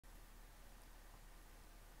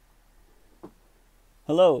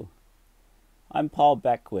Hello, I'm Paul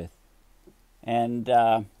Beckwith, and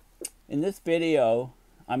in this video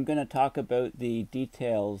I'm going to talk about the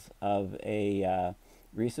details of a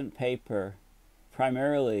recent paper.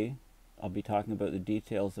 Primarily, I'll be talking about the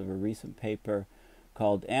details of a recent paper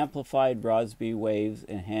called Amplified Rossby Waves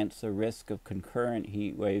Enhance the Risk of Concurrent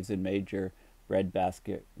Heat Waves in Major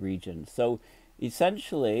Breadbasket Regions. So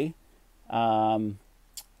essentially, a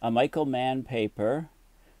Michael Mann paper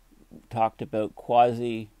talked about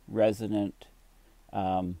quasi-resonant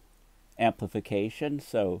amplification.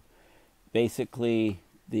 So basically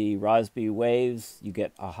the Rossby waves, you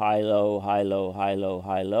get a high low, high low, high low,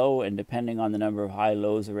 high low, and depending on the number of high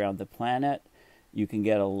lows around the planet, you can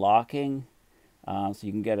get a locking. So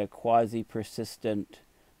you can get a quasi-persistent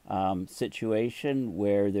situation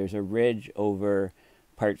where there's a ridge over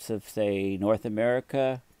parts of, say, North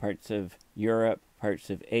America, parts of Europe, parts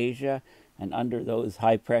of Asia, and under those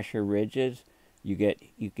high pressure ridges you get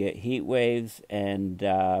heat waves and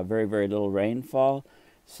very, very little rainfall.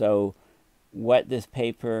 So what this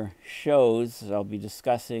paper shows, as I'll be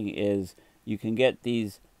discussing, is you can get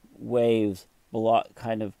these waves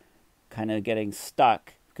kind of getting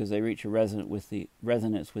stuck because they reach a resonance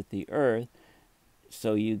with the Earth.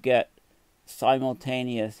 So you get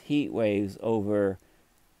simultaneous heat waves over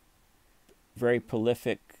very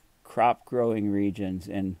prolific crop growing regions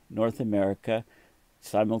in North America,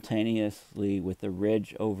 simultaneously with the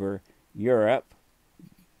ridge over Europe,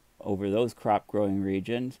 over those crop growing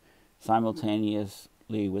regions,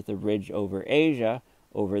 simultaneously with the ridge over Asia,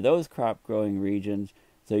 over those crop growing regions.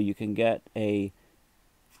 So you can get a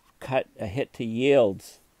hit to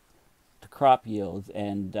yields, to crop yields,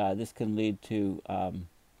 and this can lead to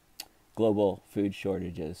global food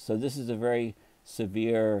shortages. So this is a very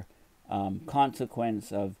severe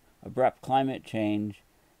consequence of abrupt climate change,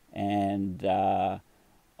 and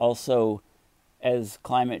also as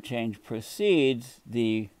climate change proceeds,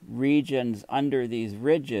 the regions under these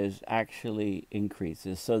ridges actually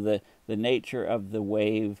increases. So the nature of the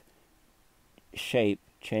wave shape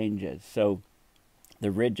changes. So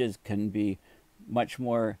the ridges can be much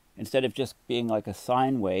more, instead of just being like a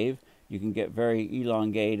sine wave, you can get very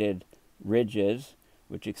elongated ridges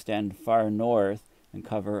which extend far north and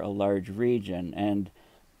cover a large region. And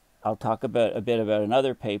I'll talk a bit about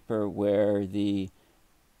another paper where the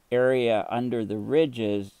area under the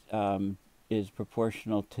ridges is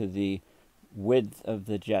proportional to the width of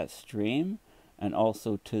the jet stream, and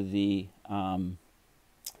also to the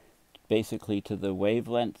basically to the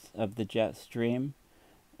wavelength of the jet stream,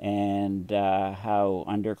 and how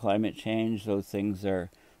under climate change those things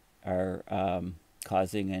are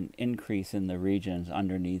causing an increase in the regions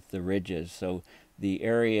underneath the ridges. So the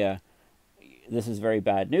area, this is very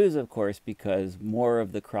bad news, of course, because more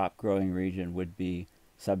of the crop growing region would be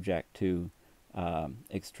subject to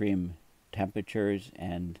extreme temperatures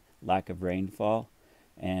and lack of rainfall,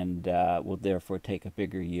 and will therefore take a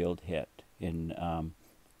bigger yield hit in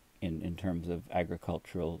terms of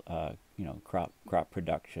agricultural crop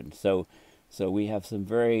production. So we have some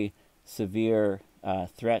very severe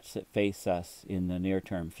threats that face us in the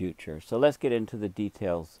near-term future. So let's get into the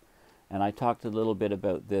details, and I talked a little bit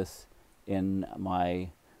about this in my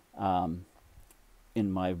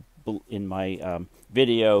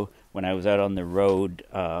video when I was out on the road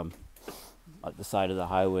at the side of the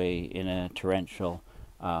highway in a torrential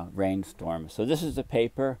rainstorm. So this is the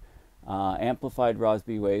paper, Amplified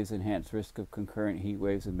Rossby Waves Enhance Risk of Concurrent Heat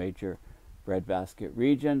Waves in Major Breadbasket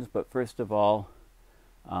Regions. But first of all,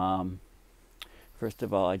 I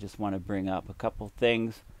just want to bring up a couple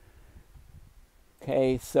things.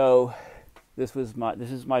 Okay, so this is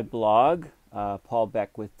my blog,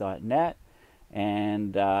 paulbeckwith.net,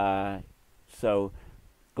 and so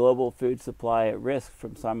global food supply at risk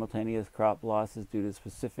from simultaneous crop losses due to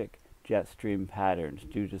specific jet stream patterns,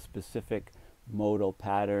 due to specific modal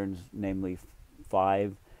patterns, namely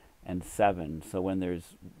 5 and 7. So when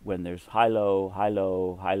there's high low, high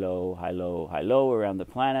low, high low, high low, high low around the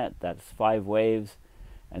planet, that's 5 waves,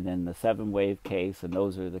 and then the 7 wave case, and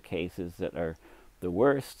those are the cases that are the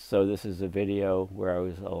worst. So this is a video where I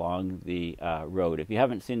was along the road. If you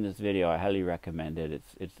haven't seen this video, I highly recommend it.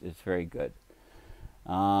 It's very good.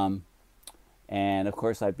 And of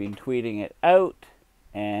course I've been tweeting it out,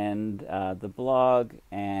 and the blog,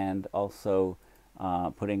 and also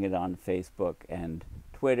putting it on Facebook and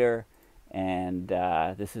Twitter, and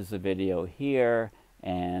this is a video here,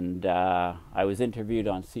 and I was interviewed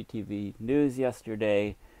on CTV News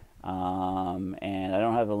yesterday, and I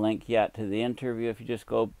don't have a link yet to the interview. If you just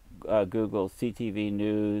go Google CTV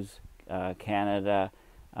News Canada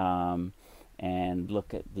and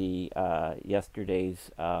look at the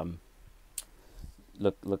yesterday's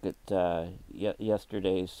look at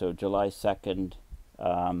yesterday's, so July 2nd,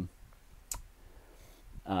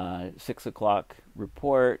 6 o'clock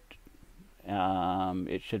report.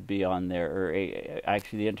 It should be on there, or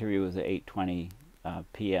actually the interview was at 8:20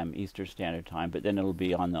 p.m. Eastern Standard Time, but then it'll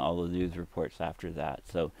be on all the news reports after that.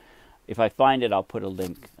 So if I find it, I'll put a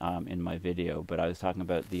link in my video. But I was talking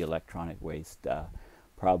about the electronic waste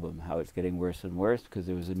problem, how it's getting worse and worse, because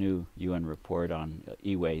there was a new UN report on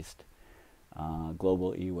e-waste,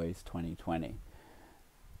 Global E-Waste 2020.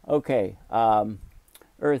 Okay,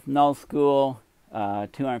 Earth Null School,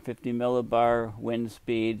 250 millibar wind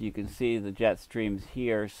speed. You can see the jet streams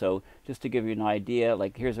here. So just to give you an idea,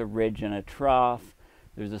 like here's a ridge and a trough.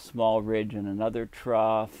 There's a small ridge and another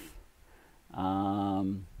trough.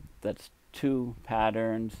 That's two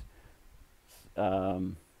patterns.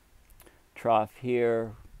 Trough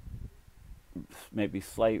here, maybe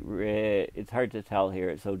slight ridge. It's hard to tell here,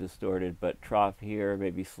 it's so distorted, but trough here,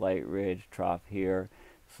 maybe slight ridge, trough here,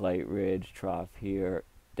 slight ridge, trough here,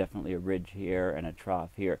 definitely a ridge here, and a trough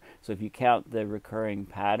here. So if you count the recurring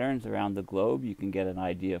patterns around the globe, you can get an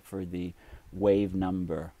idea for the wave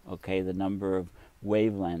number, okay, the number of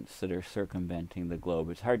wavelengths that are circumventing the globe.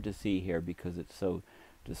 It's hard to see here because it's so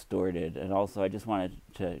distorted. And also I just wanted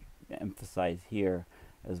to emphasize here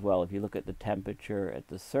as well, if you look at the temperature at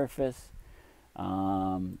the surface,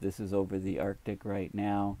 this is over the Arctic right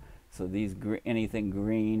now, so these anything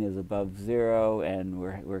green is above zero, and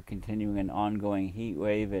we're continuing an ongoing heat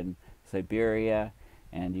wave in Siberia,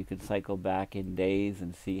 and you can cycle back in days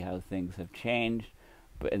and see how things have changed.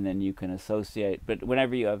 And then you can associate, but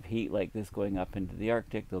whenever you have heat like this going up into the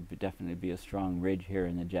Arctic, there'll definitely be a strong ridge here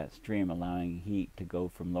in the jet stream, allowing heat to go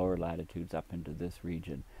from lower latitudes up into this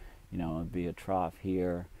region. You know, it'll be a trough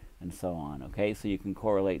here, and so on. Okay, so you can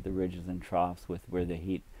correlate the ridges and troughs with where the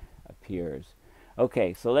heat appears.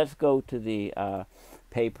 Okay, so let's go to the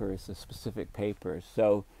papers, the specific papers.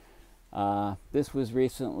 So this was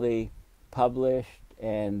recently published,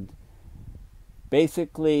 and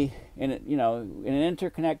basically, in an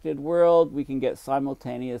interconnected world, we can get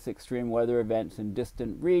simultaneous extreme weather events in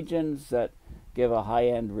distant regions that give a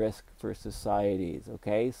high-end risk for societies.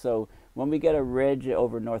 Okay, so when we get a ridge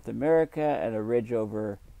over North America and a ridge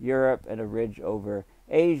over Europe and a ridge over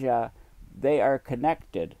Asia, they are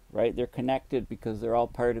connected, right? They're connected because they're all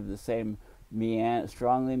part of the same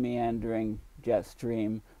strongly meandering jet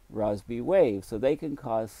stream Rossby waves. So they can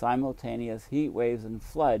cause simultaneous heat waves and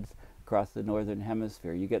floods across the northern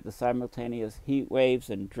hemisphere. You get the simultaneous heat waves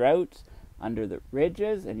and droughts under the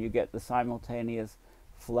ridges, and you get the simultaneous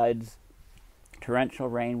floods, torrential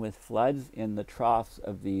rain with floods in the troughs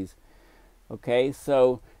of these. Okay,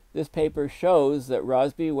 so this paper shows that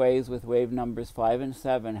Rossby waves with wave numbers 5 and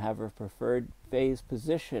 7 have a preferred phase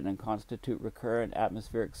position and constitute recurrent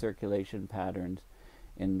atmospheric circulation patterns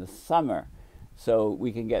in the summer. So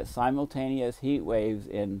we can get simultaneous heat waves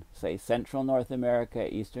in, say, Central North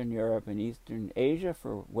America, Eastern Europe, and Eastern Asia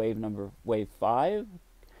for wave 5.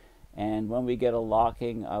 And when we get a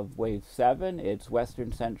locking of wave 7, it's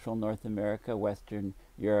Western Central North America, Western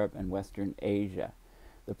Europe, and Western Asia.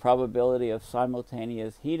 The probability of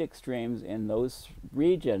simultaneous heat extremes in those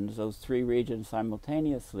regions, those three regions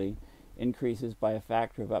simultaneously, increases by a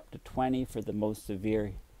factor of up to 20 for the most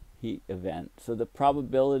severe heat event. So the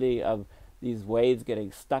probability of these waves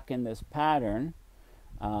getting stuck in this pattern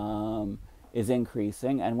is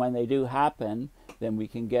increasing, and when they do happen, then we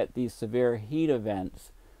can get these severe heat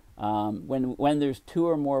events. When there's 2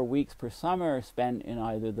 or more weeks per summer spent in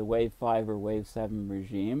either the wave 5 or wave 7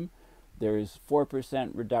 regime, there's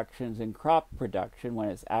 4% reductions in crop production when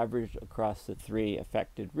it's averaged across the 3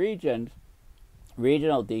 affected regions,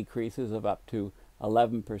 regional decreases of up to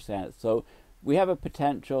 11%. So we have a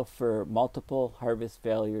potential for multiple harvest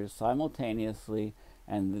failures simultaneously,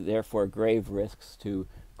 and therefore grave risks to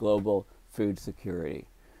global food security.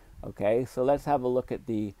 Okay, so let's have a look at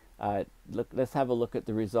the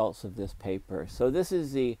results of this paper. So this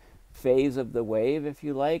is the phase of the wave, if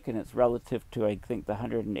you like, and it's relative to, I think, the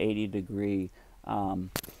 180-degree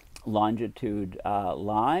longitude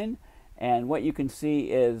line. And what you can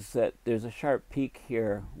see is that there's a sharp peak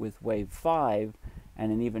here with wave 5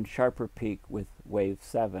 and an even sharper peak with wave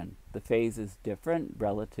 7. The phase is different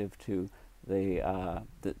relative to the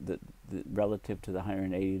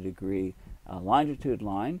 180-degree longitude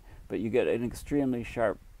line, but you get an extremely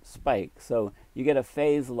sharp spike. So you get a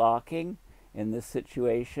phase locking in this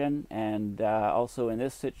situation, and also in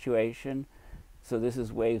this situation. So this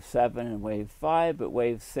is wave 7 and wave 5, but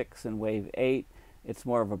wave 6 and wave 8, it's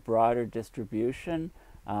more of a broader distribution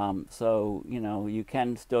So, you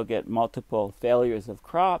can still get multiple failures of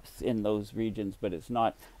crops in those regions, but it's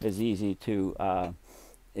not as easy to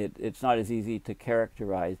it's not as easy to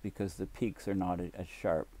characterize because the peaks are not as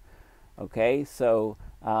sharp. Okay, so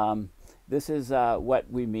this is what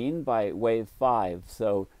we mean by wave 5.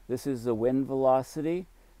 So this is the wind velocity,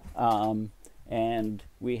 and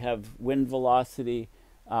we have wind velocity.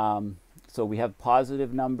 So we have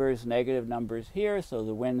positive numbers, negative numbers here. So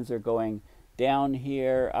the winds are going down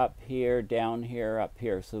here, up here, down here, up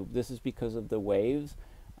here. So this is because of the waves.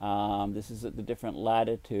 This is at the different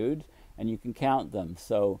latitudes, and you can count them.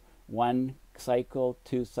 So 1 cycle,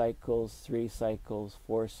 2 cycles, 3 cycles,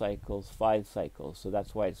 4 cycles, 5 cycles. So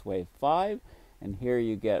that's why it's wave 5. And here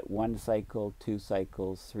you get 1 cycle, 2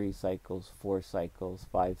 cycles, 3 cycles, 4 cycles,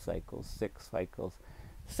 5 cycles, 6 cycles,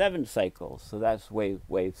 7 cycles. So that's wave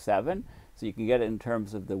 7. So you can get it in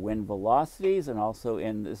terms of the wind velocities, and also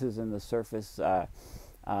this is in the surface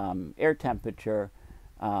air temperature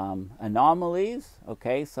anomalies.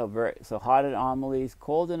 Okay, so hot anomalies,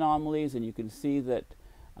 cold anomalies, and you can see that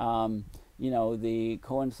the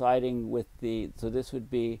coinciding with so this would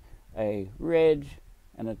be a ridge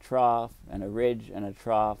and a trough, and a ridge and a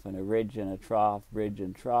trough, and a ridge and a trough, ridge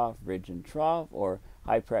and trough, ridge and trough, or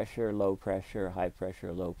high pressure, low pressure, high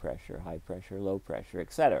pressure, low pressure, high pressure, low pressure,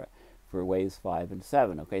 etc. for waves 5 and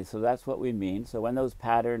 7. Okay, so that's what we mean. So when those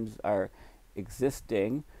patterns are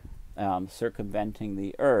existing, circumventing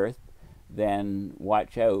the Earth, then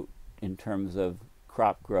watch out in terms of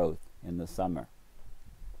crop growth in the summer.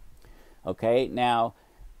 Okay, now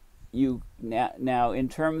in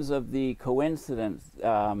terms of the coincidence,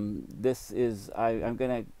 this is I'm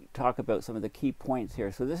going to talk about some of the key points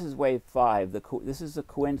here. So this is wave 5. This is the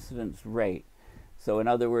coincidence rate. So in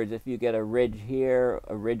other words, if you get a ridge here,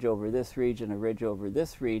 a ridge over this region, a ridge over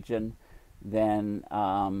this region, then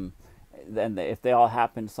if they all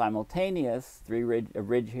happen simultaneous, a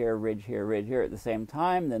ridge here, ridge here, ridge here at the same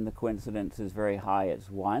time, then the coincidence is very high.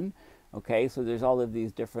 It's 1. Okay, so there's all of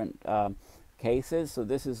these different cases. So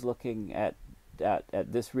this is looking at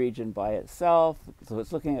this region by itself. So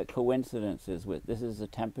it's looking at coincidences with, this is the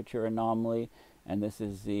temperature anomaly, and this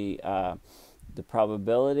is the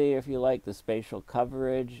probability, if you like, the spatial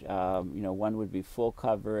coverage. One would be full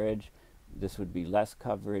coverage. This would be less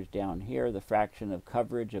coverage down here, the fraction of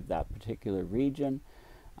coverage of that particular region.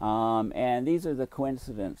 And these are the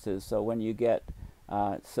coincidences. So when you get,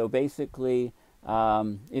 so basically,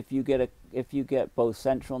 if you get both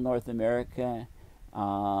Central North America,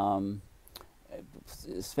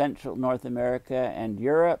 and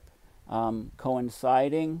Europe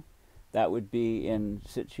coinciding, that would be in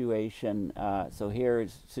situation, so here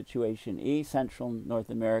is situation E, Central North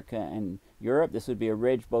America and Europe. This would be a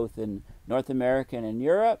ridge both in North America and in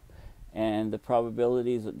Europe, and the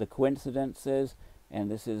probabilities, the coincidences,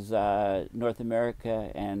 and this is North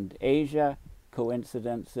America and Asia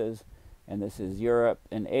coincidences, and this is Europe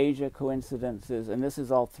and Asia coincidences, and this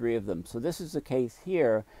is all 3 of them. So this is the case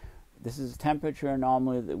here. This is a temperature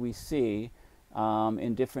anomaly that we see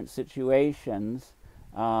in different situations.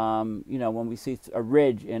 When we see a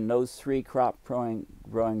ridge in those 3 crop growing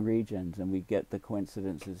regions, and we get the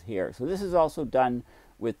coincidences here. So this is also done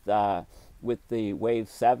with the wave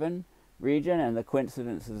 7 region, and the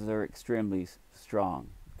coincidences are extremely strong.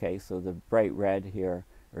 Okay, so the bright red here,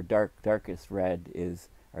 or darkest red,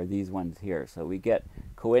 are these ones here. So we get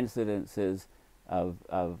coincidences of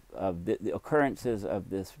the occurrences of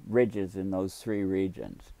this ridges in those 3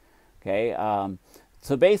 regions. Okay.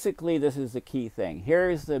 So basically, this is the key thing. Here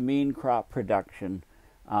is the mean crop production,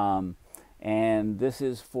 and this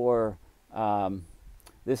is for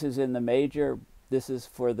this is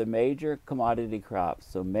for the major commodity crops.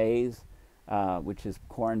 So maize, which is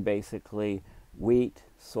corn, basically, wheat,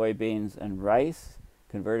 soybeans, and rice,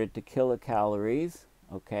 converted to kilocalories.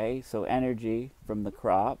 Okay, so energy from the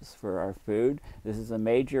crops for our food. This is a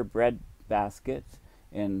major bread basket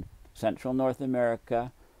in Central North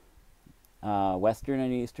America, Western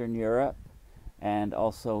and Eastern Europe, and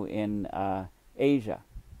also in Asia.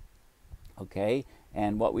 Okay,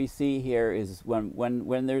 and what we see here is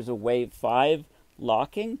when there's a wave 5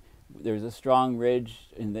 locking, there's a strong ridge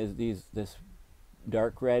in this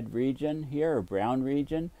dark red region here, or brown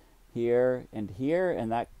region here,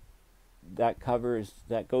 and that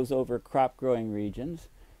goes over crop growing regions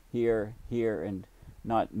here, and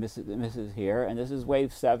not misses here. And this is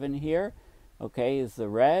wave 7 here. Okay, is the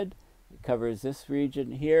red. It covers this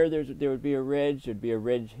region here. There would be a ridge. There'd be a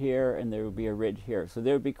ridge here, and there would be a ridge here. So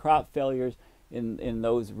there would be crop failures in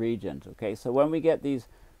those regions. Okay, so when we get these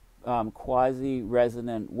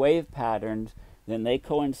quasi-resonant wave patterns, then they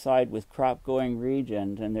coincide with crop going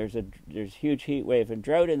regions, and there's huge heat wave and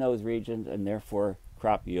drought in those regions, and therefore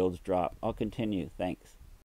crop yields drop. I'll continue. Thanks.